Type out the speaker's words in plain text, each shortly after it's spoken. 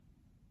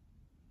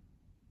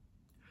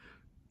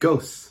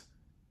Ghosts,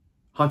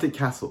 haunted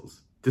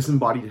castles,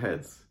 disembodied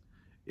heads.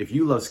 If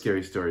you love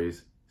scary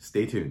stories,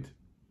 stay tuned.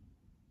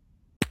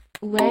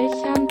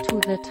 Welcome to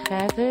the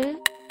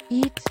Travel,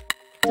 Eat,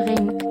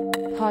 Drink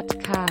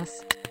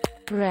podcast.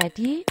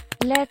 Ready?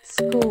 Let's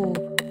go.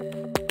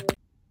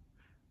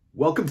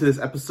 Welcome to this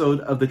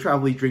episode of the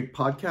Travel, Eat, Drink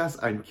podcast.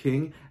 I'm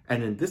King,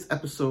 and in this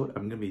episode,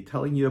 I'm going to be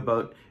telling you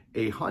about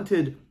a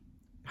haunted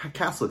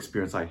castle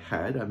experience I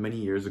had many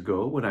years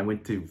ago when I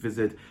went to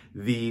visit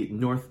the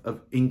north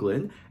of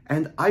England.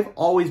 And I've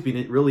always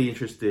been really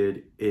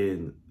interested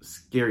in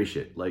scary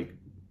shit, like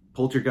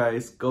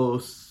poltergeists,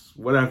 ghosts,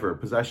 whatever,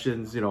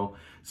 possessions,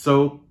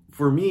 So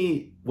for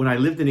me, when I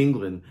lived in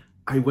England,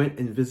 I went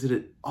and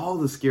visited all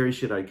the scary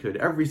shit I could,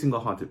 every single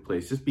haunted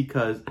place, just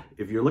because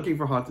if you're looking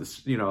for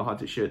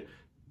haunted shit,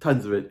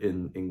 tons of it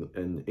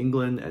in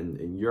England and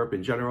in Europe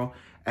in general.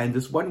 And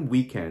this one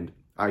weekend,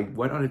 I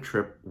went on a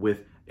trip with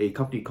a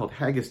company called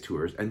Haggis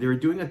Tours, and they were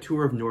doing a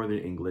tour of Northern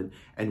England.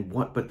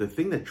 But the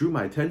thing that drew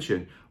my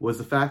attention was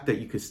the fact that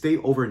you could stay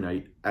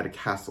overnight at a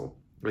castle,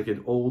 like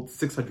an old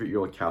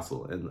 600-year-old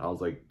castle. And I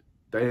was like,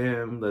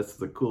 damn, that's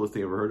the coolest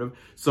thing I've ever heard of.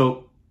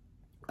 So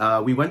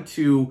we went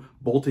to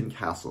Bolton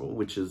Castle,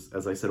 which is,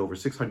 as I said, over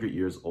 600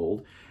 years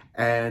old.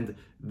 And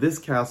this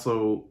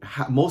castle,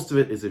 most of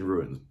it is in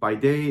ruins. By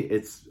day,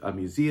 it's a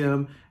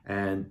museum,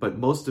 but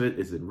most of it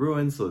is in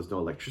ruins, so there's no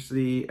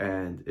electricity,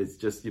 and it's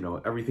just,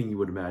 everything you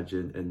would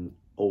imagine an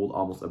old,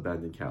 almost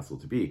abandoned castle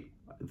to be.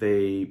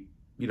 They,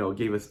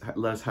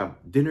 let us have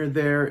dinner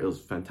there. It was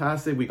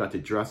fantastic. We got to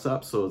dress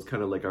up, so it's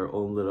kind of like our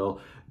own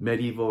little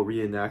medieval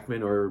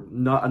reenactment, or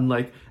not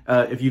unlike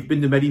if you've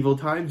been to medieval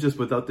times, just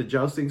without the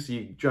jousting. So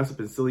you dress up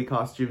in silly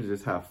costumes,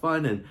 just have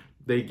fun, and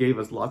they gave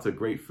us lots of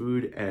great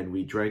food, and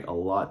we drank a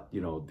lot.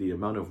 The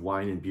amount of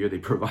wine and beer they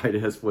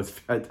provided us was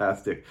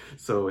fantastic.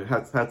 So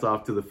hats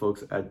off to the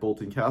folks at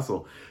Bolton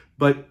Castle.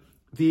 But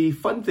the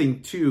fun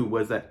thing too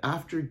was that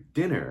after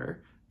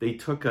dinner, they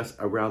took us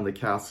around the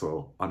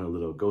castle on a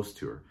little ghost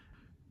tour.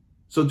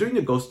 So during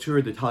the ghost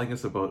tour, they're telling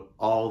us about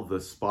all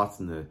the spots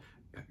in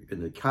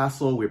the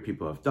castle where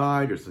people have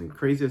died, or something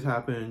crazy has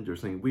happened, or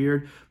something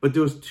weird. But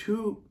there was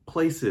two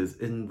places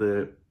in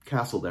the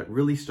castle that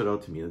really stood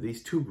out to me.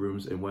 These two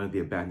rooms in one of the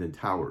abandoned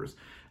towers.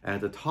 And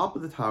at the top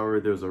of the tower,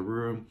 there's a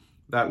room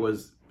that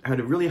had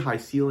a really high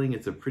ceiling.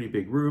 It's a pretty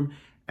big room,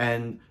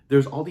 and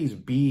there's all these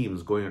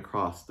beams going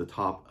across the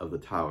top of the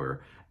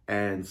tower.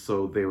 And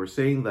so they were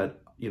saying that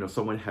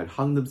someone had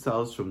hung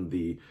themselves from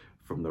the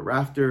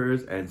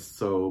rafters, and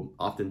so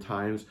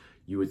oftentimes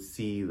you would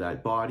see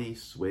that body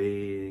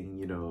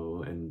swaying,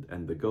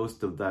 and the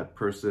ghost of that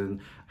person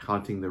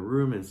haunting the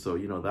room. And so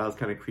that was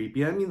kind of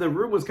creepy. I mean, the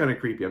room was kind of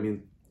creepy. I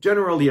mean,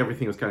 generally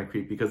everything was kind of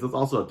creepy because it's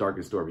also a dark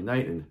and stormy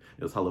night, and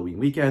it was Halloween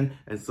weekend,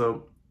 and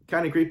so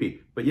kind of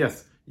creepy. But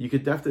yes, you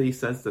could definitely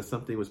sense that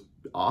something was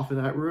off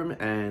in that room,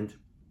 and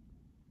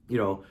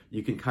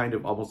you can kind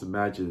of almost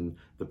imagine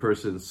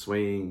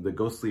the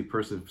ghostly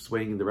person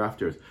swaying in the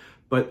rafters.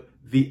 But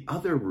the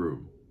other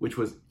room, which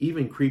was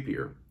even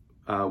creepier,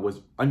 was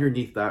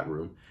underneath that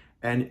room,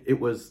 and it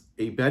was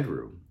a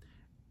bedroom.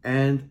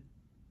 And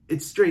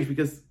it's strange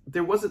because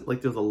there wasn't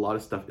there's a lot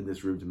of stuff in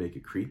this room to make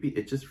it creepy.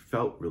 It just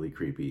felt really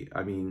creepy.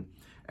 I mean,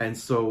 and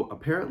so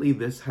apparently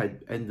this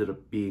had ended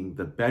up being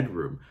the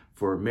bedroom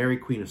for Mary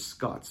Queen of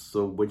Scots.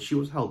 So when she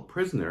was held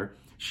prisoner,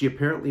 she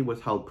apparently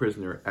was held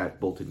prisoner at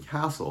Bolton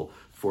Castle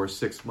for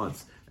 6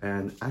 months.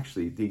 And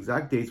actually, the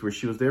exact dates were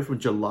she was there from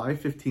July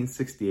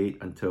 1568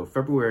 until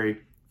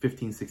February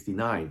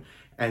 1569.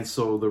 And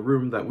so the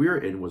room that we were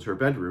in was her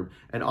bedroom.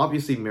 And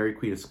obviously, Mary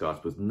Queen of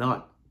Scots was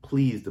not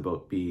pleased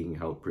about being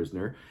held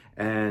prisoner.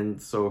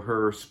 And so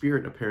her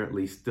spirit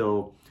apparently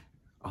still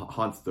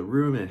haunts the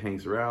room and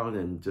hangs around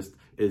and just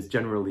is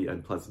generally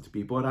unpleasant to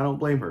people. And I don't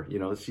blame her.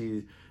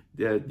 She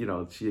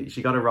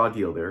got a raw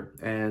deal there.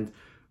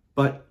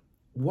 But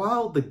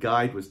while the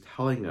guide was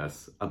telling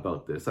us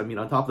about this, I mean,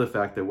 on top of the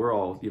fact that we're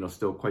all,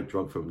 still quite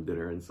drunk from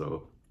dinner. And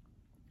so,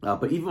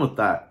 but even with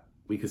that,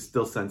 we could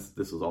still sense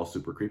this was all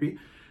super creepy.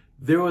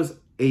 There was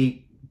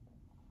a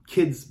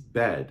kid's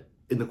bed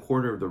in the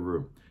corner of the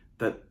room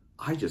that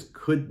I just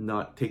could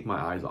not take my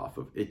eyes off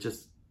of. It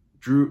just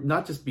drew,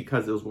 not just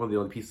because it was one of the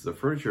only pieces of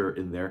furniture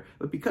in there,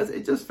 but because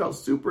it just felt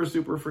super,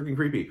 super freaking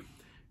creepy.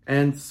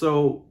 And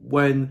so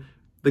when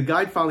the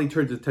guide finally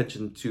turned his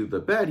attention to the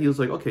bed, he was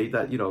like, okay,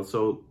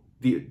 the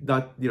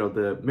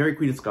Mary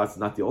Queen of Scots is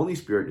not the only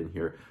spirit in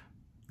here.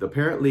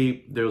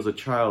 Apparently, there was a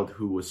child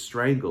who was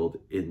strangled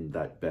in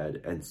that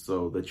bed. And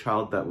so the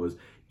child that was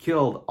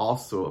killed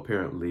also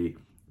apparently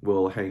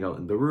will hang out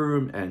in the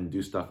room and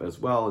do stuff as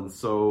well. And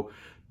so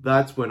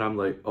that's when I'm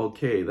like,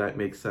 okay, that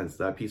makes sense.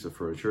 That piece of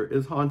furniture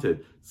is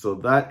haunted. So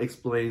that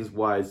explains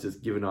why it's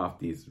just giving off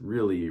these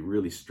really,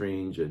 really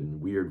strange and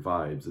weird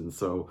vibes. And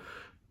so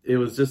it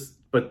was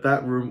but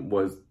that room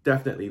was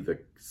definitely the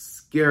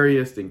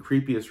scariest and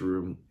creepiest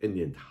room in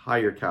the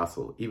entire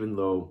castle, even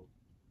though,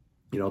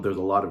 there's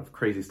a lot of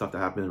crazy stuff that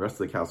happened in the rest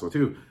of the castle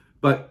too.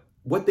 But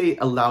what they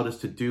allowed us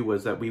to do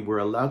was that we were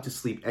allowed to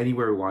sleep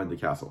anywhere we wanted in the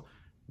castle.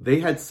 They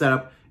had set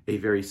up a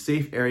very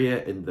safe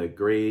area in the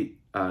great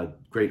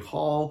great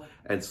hall.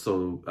 And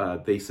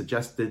so they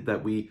suggested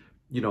that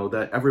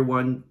that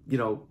everyone,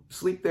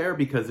 sleep there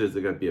because there's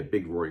going to be a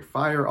big roaring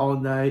fire all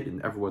night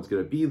and everyone's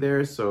going to be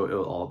there. So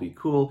it'll all be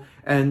cool.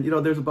 And,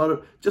 there's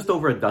about just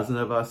over a dozen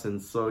of us.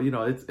 And so,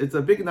 it's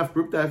a big enough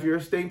group that if you're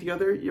staying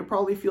together, you'll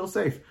probably feel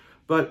safe.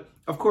 But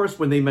of course,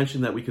 when they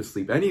mentioned that we could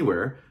sleep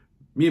anywhere,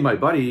 me and my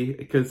buddy,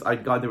 because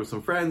I'd gone there with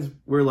some friends,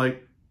 we're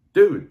like,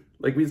 dude,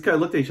 like we just kind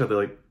of looked at each other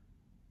like,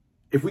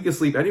 if we could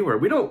sleep anywhere,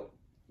 we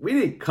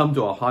didn't come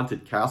to a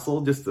haunted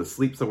castle just to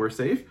sleep somewhere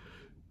safe.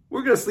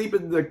 We're going to sleep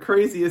in the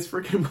craziest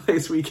freaking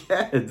place we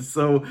can.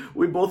 So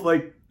we both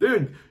like,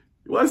 dude,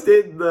 you want to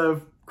stay in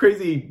the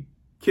crazy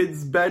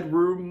kid's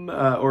bedroom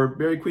or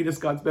Mary Queen of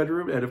Scots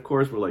bedroom? And of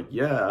course, we're like,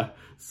 yeah.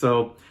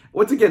 So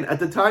once again, at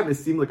the time, it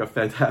seemed like a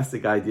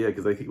fantastic idea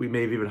because I think we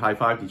may have even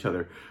high-fived each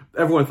other.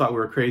 Everyone thought we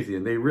were crazy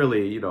and they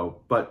really,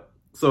 but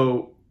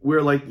so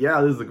we're like,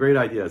 yeah, this is a great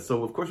idea.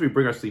 So of course, we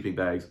bring our sleeping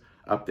bags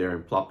up there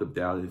and plop them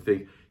down and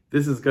think,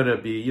 this is going to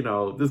be, this is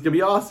going to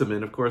be awesome.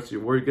 And of course,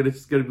 we're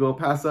just going to go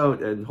pass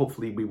out and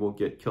hopefully we won't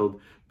get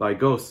killed by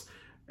ghosts.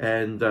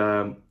 And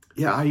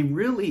I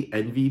really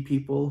envy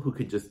people who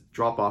could just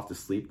drop off to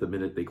sleep the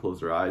minute they close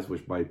their eyes,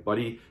 which my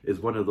buddy is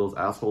one of those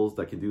assholes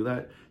that can do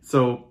that.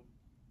 So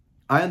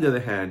I, on the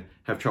other hand,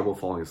 have trouble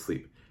falling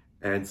asleep.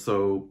 And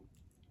so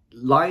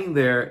lying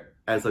there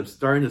as I'm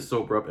starting to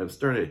sober up and I'm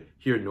starting to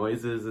hear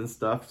noises and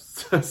stuff,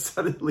 so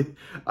suddenly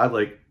I'm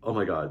like, oh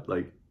my God,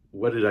 like,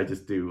 what did I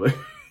just do?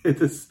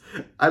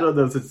 I don't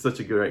know if it's such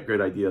a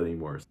great idea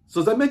anymore.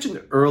 So as I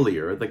mentioned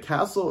earlier, the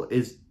castle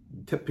is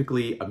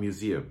typically a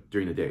museum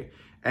during the day.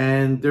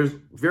 And there's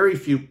very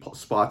few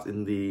spots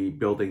in the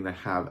building that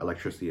have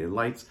electricity and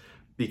lights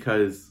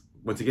because,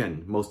 once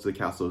again, most of the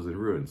castle is in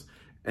ruins.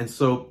 And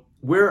so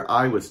where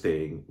I was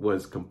staying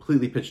was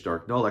completely pitch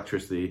dark, no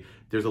electricity.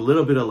 There's a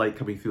little bit of light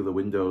coming through the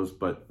windows,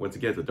 but once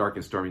again, it's a dark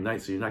and stormy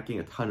night, so you're not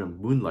getting a ton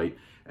of moonlight.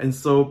 And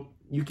so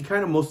you can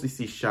kind of mostly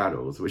see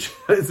shadows, which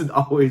isn't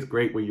always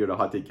great when you're in a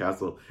haunted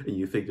castle and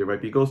you think there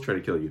might be a ghost trying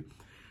to kill you.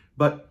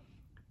 But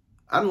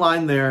I'm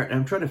lying there and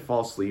I'm trying to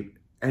fall asleep,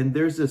 and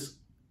there's this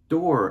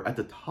door at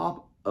the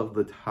top of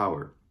the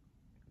tower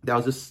that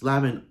was just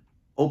slamming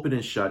open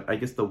and shut. I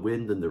guess the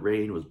wind and the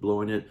rain was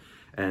blowing it,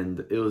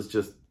 and it was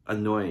just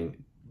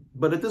annoying.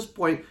 But at this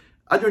point,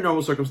 under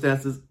normal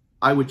circumstances,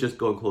 I would just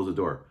go and close the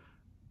door.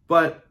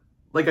 But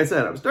like I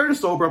said, I'm starting to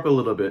sober up a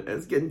little bit, and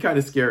it's getting kind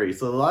of scary.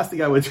 So the last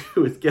thing I would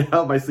do is get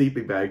out my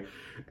sleeping bag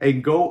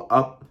and go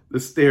up the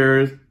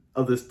stairs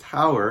of this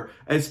tower.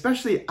 And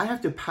especially, I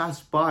have to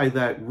pass by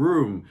that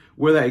room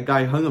where that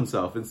guy hung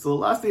himself. And so the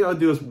last thing I would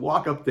do is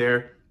walk up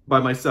there by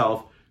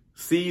myself,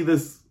 see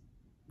this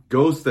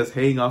ghost that's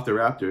hanging off the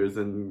rafters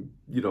and,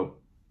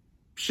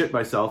 shit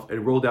myself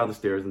and roll down the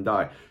stairs and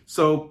die.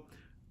 So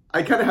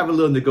I kind of have a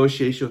little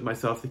negotiation with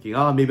myself thinking,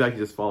 maybe I can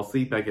just fall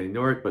asleep, I can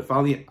ignore it. But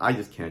finally, I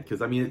just can't because,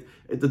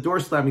 the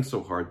door's slamming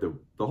so hard,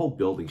 the whole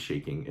building's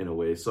shaking in a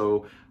way.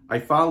 So I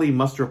finally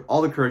muster up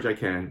all the courage I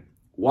can,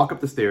 walk up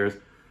the stairs.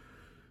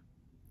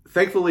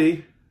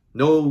 Thankfully,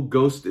 no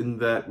ghost in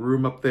that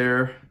room up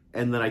there.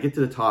 And then I get to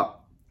the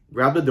top,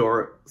 grab the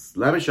door,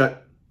 slam it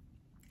shut,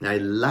 and I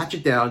latch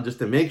it down just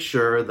to make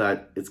sure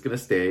that it's going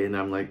to stay. And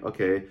I'm like,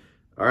 okay,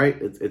 all right,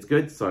 it's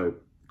good. So I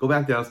go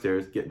back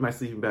downstairs, get my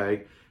sleeping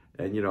bag,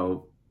 and,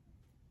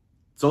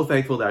 so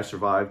thankful that I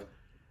survived.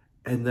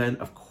 And then,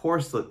 of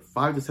course, like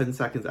 5 to 10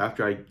 seconds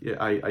after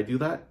I do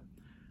that,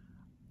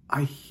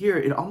 I hear,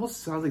 it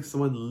almost sounds like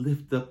someone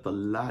lifted up the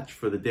latch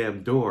for the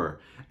damn door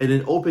and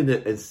then opened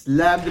it and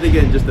slammed it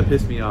again just to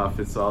piss me off.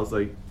 And so I was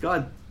like,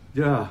 God,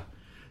 yeah.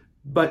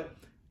 But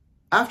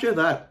after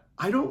that,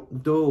 I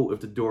don't know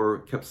if the door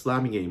kept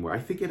slamming anymore. I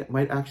think it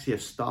might actually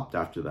have stopped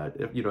after that.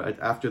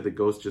 After the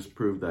ghost just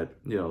proved that,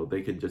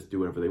 they can just do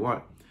whatever they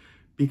want.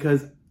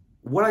 Because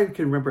what I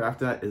can remember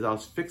after that is I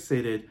was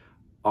fixated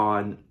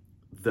on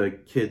the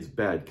kid's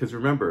bed. Because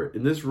remember,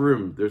 in this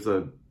room, there's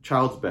a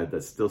child's bed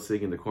that's still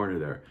sitting in the corner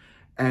there.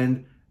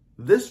 And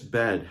this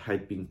bed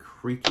had been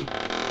creaking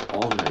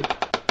all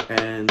night.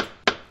 And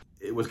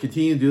it was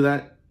continuing to do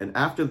that. And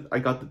after I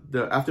got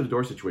after the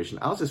door situation,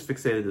 I was just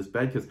fixated on this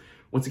bed because,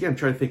 once again, I'm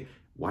trying to think,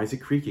 why is it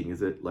creaking?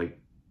 Is it like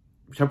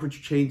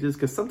temperature changes?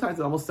 Because sometimes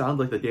it almost sounds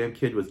like the damn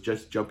kid was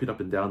just jumping up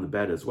and down the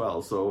bed as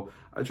well. So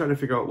I'm trying to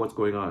figure out what's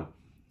going on.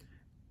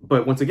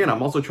 But once again,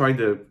 I'm also trying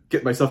to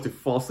get myself to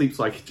fall asleep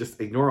so I can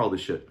just ignore all this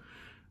shit.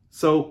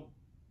 So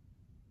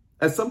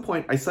at some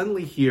point, I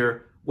suddenly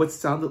hear what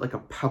sounded like a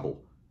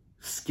pebble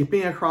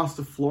skipping across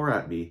the floor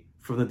at me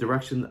from the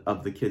direction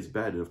of the kid's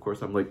bed. And of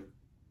course, I'm like,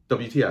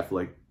 WTF,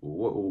 like,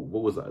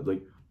 what was that?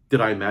 Like, did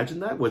I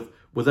imagine that?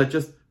 Was that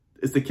just,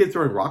 is the kid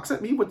throwing rocks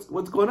at me? What's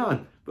going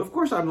on? But of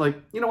course, I'm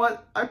like, you know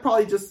what? I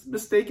probably just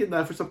mistaken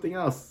that for something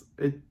else.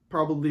 It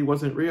probably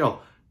wasn't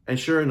real. And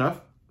sure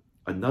enough,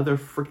 another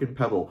freaking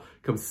pebble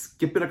comes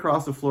skipping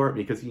across the floor at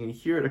me because you can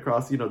hear it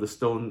across, the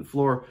stone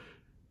floor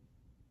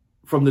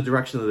from the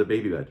direction of the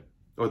baby bed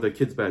or the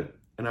kid's bed.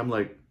 And I'm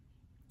like,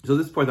 so at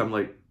this point, I'm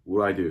like, what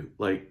do I do?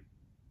 Like,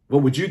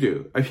 what would you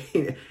do? I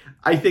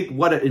think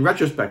in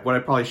retrospect, what I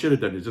probably should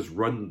have done is just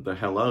run the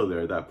hell out of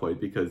there at that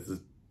point because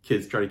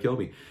kids try to kill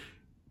me.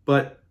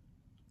 But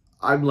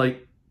I'm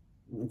like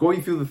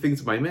going through the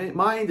things in my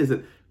mind. Is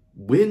it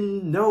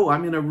wind? No,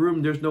 I'm in a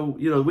room. There's no,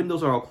 the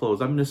windows are all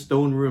closed. I'm in a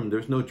stone room.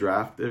 There's no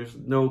draft. There's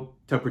no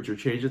temperature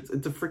change. It's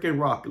a freaking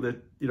rock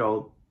that,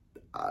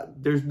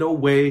 there's no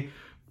way,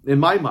 in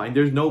my mind,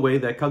 there's no way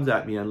that comes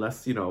at me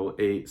unless,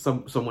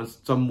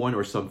 someone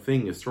or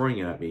something is throwing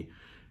it at me.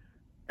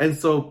 And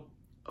so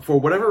for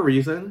whatever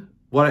reason,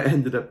 what I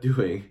ended up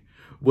doing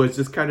was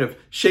just kind of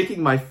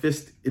shaking my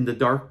fist in the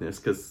darkness,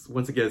 because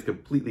once again, it's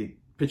completely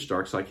pitch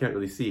dark, so I can't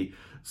really see.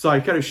 So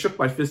I kind of shook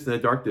my fist in the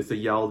darkness and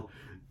yelled,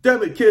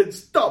 "Damn it,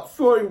 kids, stop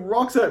throwing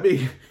rocks at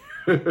me."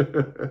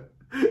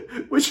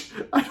 Which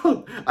I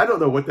don't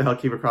know what the hell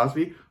came across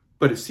me,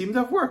 but it seemed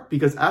to have worked,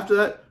 because after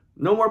that,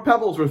 no more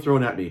pebbles were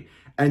thrown at me.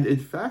 And in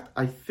fact,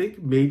 I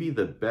think maybe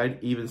the bed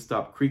even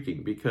stopped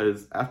creaking,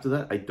 because after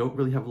that, I don't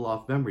really have a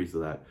lot of memories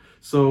of that.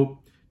 So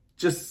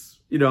just,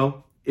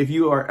 if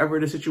you are ever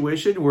in a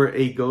situation where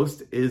a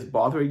ghost is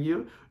bothering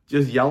you,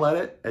 just yell at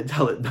it and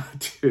tell it not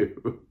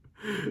to.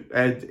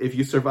 And if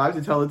you survive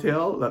to tell the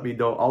tale, let me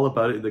know all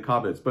about it in the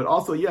comments. But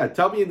also,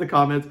 tell me in the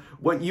comments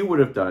what you would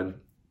have done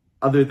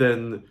other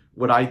than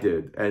what I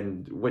did,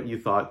 and what you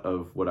thought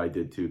of what I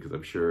did too, because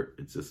I'm sure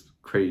it's just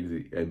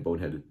crazy and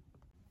boneheaded.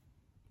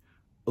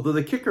 Although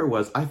the kicker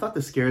was, I thought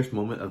the scariest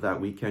moment of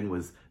that weekend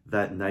was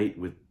that night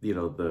with,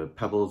 the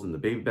pebbles and the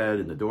baby bed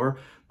and the door.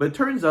 But it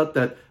turns out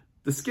that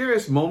the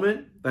scariest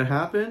moment that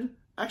happened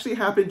actually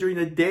happened during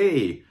the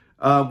day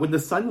when the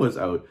sun was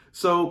out.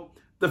 So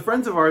the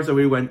friends of ours that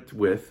we went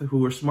with, who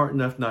were smart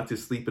enough not to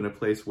sleep in a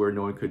place where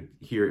no one could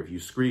hear if you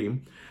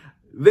scream,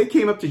 they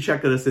came up to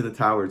check on us in the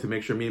tower to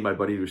make sure me and my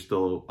buddy were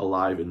still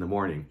alive in the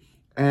morning.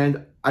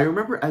 And I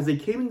remember as they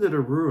came into the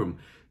room,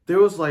 there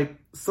was like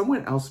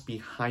someone else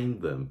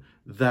behind them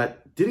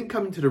that didn't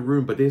come into the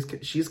room, but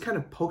she just kind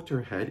of poked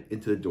her head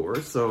into the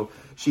door. So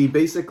she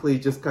basically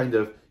just kind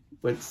of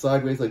went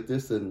sideways like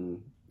this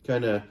and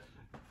kind of,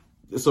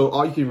 so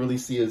all you can really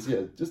see is,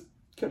 just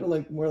kind of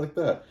like more like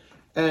that.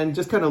 And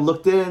just kind of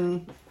looked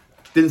in,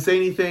 didn't say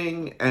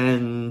anything,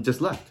 and just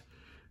left.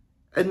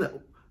 And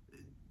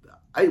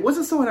it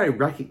wasn't someone I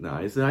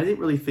recognized, and I didn't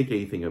really think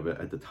anything of it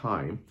at the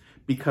time,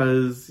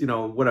 because,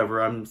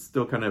 whatever, I'm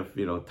still kind of,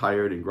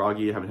 tired and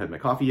groggy, I haven't had my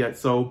coffee yet.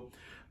 So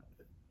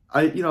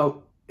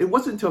it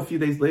wasn't until a few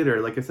days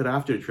later, like I said,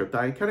 after the trip,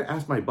 that I kind of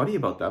asked my buddy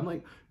about that. I'm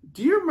like,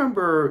 do you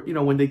remember,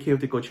 when they came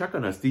to go check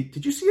on us,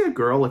 did you see a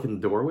girl like in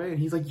the doorway? And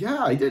he's like,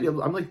 yeah, I did.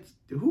 I'm like,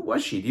 who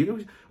was she? Do you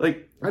know?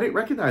 Like, I didn't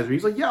recognize her.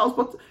 He's like, yeah, I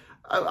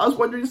was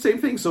wondering the same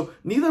thing. So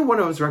neither one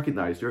of us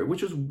recognized her,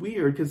 which was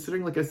weird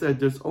considering, like I said,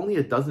 there's only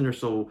a dozen or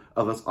so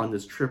of us on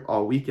this trip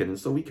all weekend. And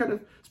so we kind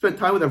of spent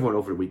time with everyone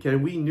over the weekend,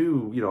 and we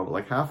knew,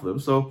 like half of them.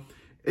 So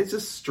it's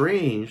just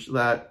strange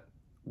that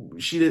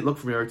she didn't look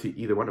familiar to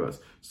either one of us.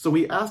 So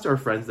we asked our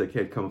friends that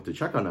had come up to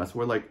check on us.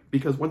 We're like,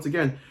 because once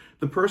again,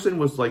 the person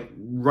was like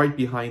right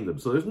behind them.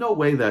 So there's no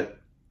way that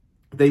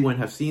they wouldn't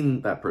have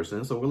seen that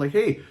person. So we're like,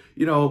 hey,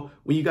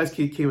 when you guys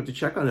came up to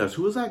check on us,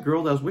 who was that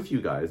girl that was with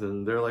you guys?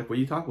 And they're like, what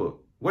are you talking about?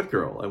 What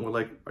girl? And we're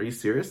like, are you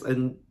serious?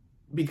 And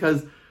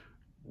because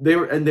they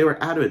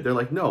were adamant, they're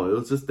like, no, it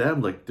was just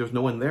them. Like, there's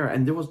no one there.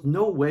 And there was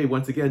no way,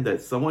 once again,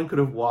 that someone could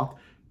have walked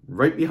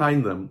right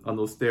behind them on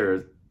those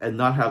stairs and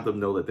not have them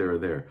know that they were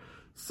there.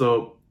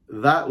 So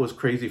that was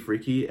crazy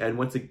freaky. And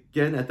once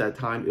again, at that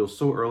time, it was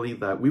so early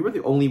that we were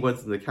the only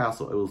ones in the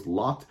castle. It was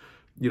locked.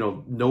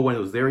 No one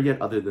was there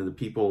yet other than the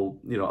people,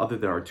 other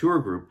than our tour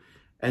group.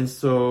 And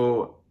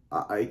so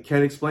I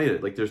can't explain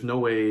it. Like, there's no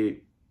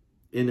way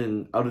in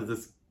and out of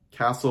this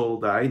castle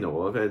that I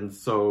know of. And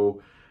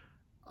so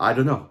I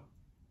don't know.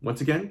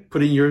 Once again,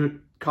 put in your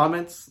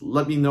comments.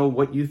 Let me know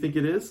what you think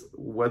it is,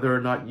 whether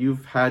or not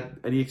you've had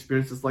any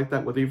experiences like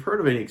that, whether you've heard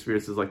of any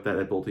experiences like that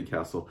at Bolton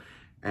Castle.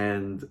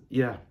 And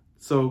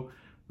so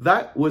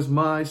that was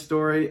my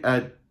story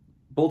at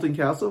Bolton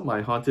Castle,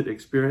 my haunted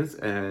experience,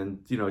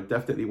 and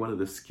definitely one of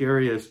the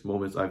scariest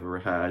moments I've ever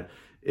had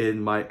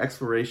in my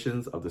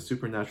explorations of the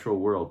supernatural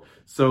world.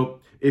 So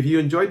if you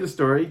enjoyed the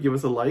story, give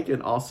us a like,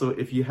 and also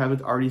if you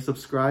haven't already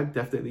subscribed,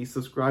 definitely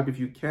subscribe if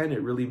you can.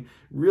 It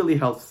really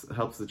helps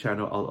the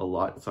channel out a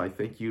lot. So I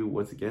thank you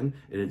once again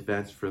in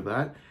advance for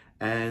that,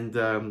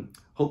 and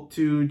hope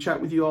to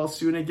chat with you all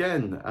soon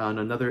again on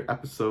another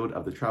episode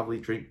of the Travel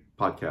Eat Drink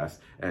podcast.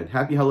 And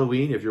happy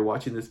Halloween if you're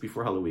watching this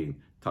before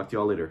Halloween. Talk to you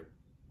all later.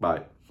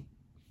 Bye.